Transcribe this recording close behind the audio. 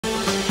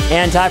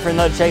And time for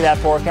another check of that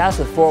forecast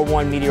with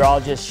 401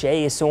 meteorologist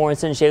Shay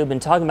Sorensen. Shay, we've been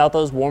talking about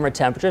those warmer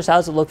temperatures. How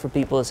does it look for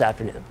people this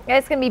afternoon?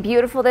 It's going to be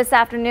beautiful this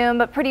afternoon,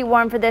 but pretty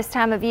warm for this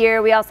time of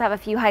year. We also have a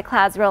few high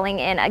clouds rolling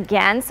in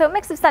again, so a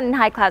mix of sun and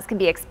high clouds can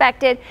be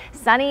expected.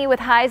 Sunny with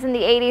highs in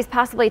the 80s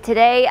possibly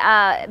today,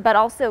 but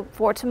also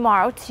for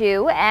tomorrow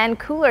too, and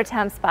cooler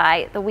temps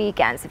by the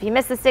weekend. So if you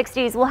miss the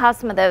 60s, we'll have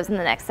some of those in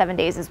the next 7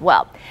 days as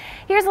well.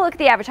 Here's a look at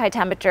the average high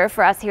temperature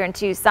for us here in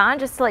Tucson,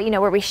 just to let you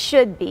know where we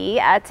should be.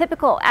 A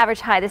typical average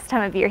high this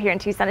time of year here in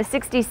Tucson is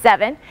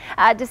 67.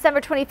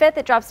 December 25th,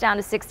 it drops down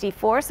to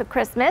 64, so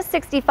Christmas.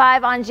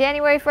 65 on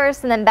January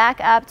 1st, and then back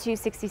up to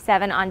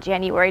 67 on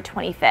January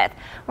 25th.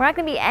 We're not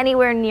going to be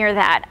anywhere near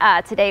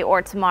that today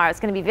or tomorrow.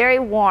 It's going to be very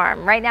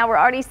warm. Right now, we're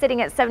already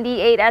sitting at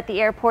 78 at the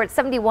airport,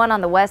 71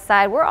 on the west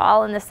side. We're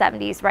all in the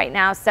 70s right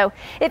now, so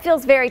it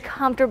feels very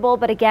comfortable,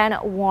 but again,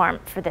 warm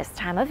for this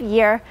time of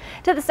year.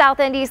 To the south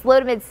and east, low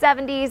to mid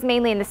 70s,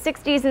 mainly in the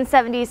 60s and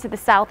 70s to the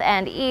south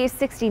and east,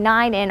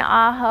 69 in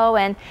Ajo,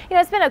 and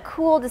it's been a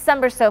cool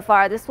December so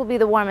far. This will be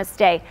the warmest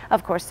day,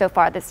 of course, so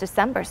far this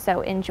December,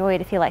 so enjoy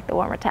it if you like the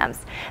warmer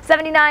temps.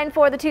 79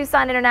 for the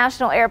Tucson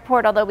International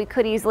Airport, although we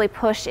could easily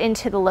push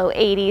into the low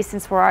 80s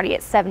since we're already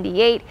at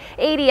 78.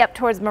 80 up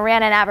towards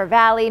Marana and Avar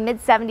Valley,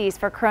 mid 70s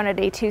for Corona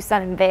Day,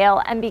 Tucson and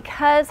Vail. And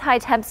because high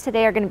temps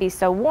today are going to be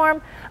so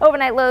warm,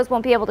 overnight lows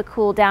won't be able to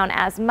cool down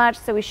as much,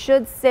 so we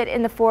should sit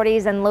in the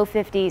 40s and low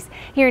 50s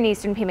here in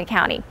eastern Pima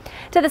County.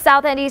 To the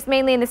south and east,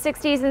 mainly in the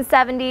 60s and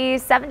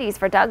 70s, 70s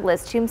for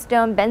Douglas,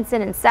 Tombstone,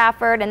 Benson and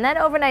Safford, and then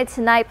overnight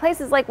tonight,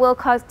 places like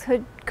Wilcox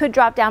could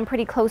drop down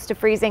pretty close to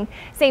freezing.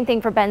 Same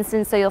thing for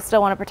Benson, so you'll still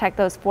want to protect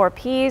those 4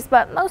 Ps,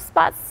 but most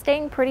spots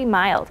staying pretty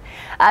mild.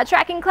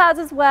 Tracking clouds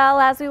as well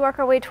as we work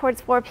our way towards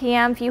 4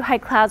 p.m. Few high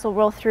clouds will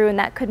roll through, and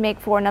that could make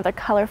for another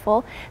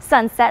colorful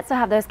sunset, so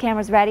have those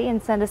cameras ready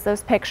and send us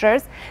those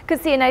pictures.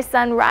 Could see a nice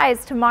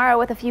sunrise tomorrow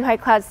with a few high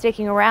clouds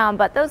sticking around,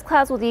 but those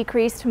clouds will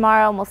decrease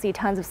tomorrow, and we'll see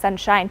tons of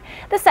sunshine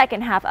the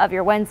second half of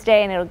your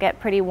Wednesday, and it'll get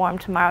pretty warm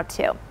tomorrow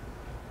too.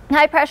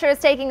 High pressure is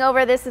taking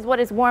over. This is what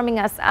is warming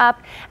us up.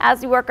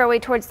 As we work our way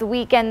towards the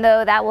weekend,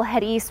 though, that will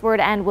head eastward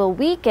and will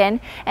weaken.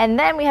 And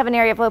then we have an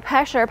area of low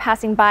pressure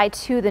passing by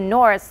to the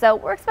north. So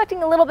we're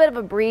expecting a little bit of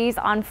a breeze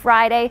on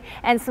Friday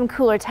and some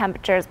cooler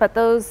temperatures. But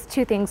those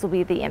two things will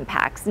be the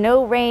impacts.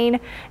 No rain,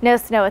 no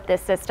snow with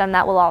this system.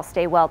 That will all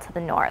stay well to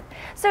the north.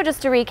 So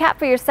just to recap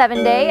for your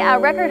 7-day,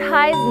 record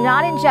highs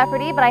not in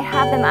jeopardy, but I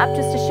have them up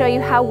just to show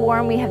you how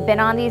warm we have been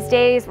on these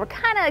days. We're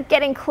kind of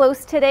getting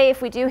close today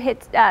if we do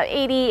hit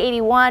 80,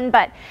 81.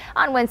 But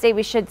on Wednesday,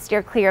 we should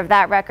steer clear of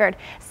that record.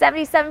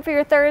 77 for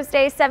your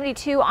Thursday,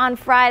 72 on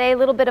Friday, a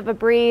little bit of a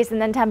breeze,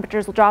 and then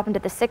temperatures will drop into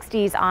the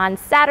 60s on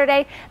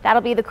Saturday.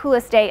 That'll be the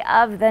coolest day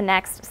of the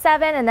next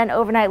 7, and then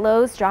overnight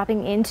lows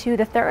dropping into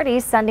the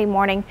 30s Sunday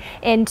morning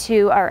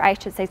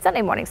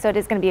Sunday morning. So it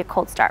is going to be a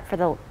cold start for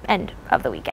the end of the weekend.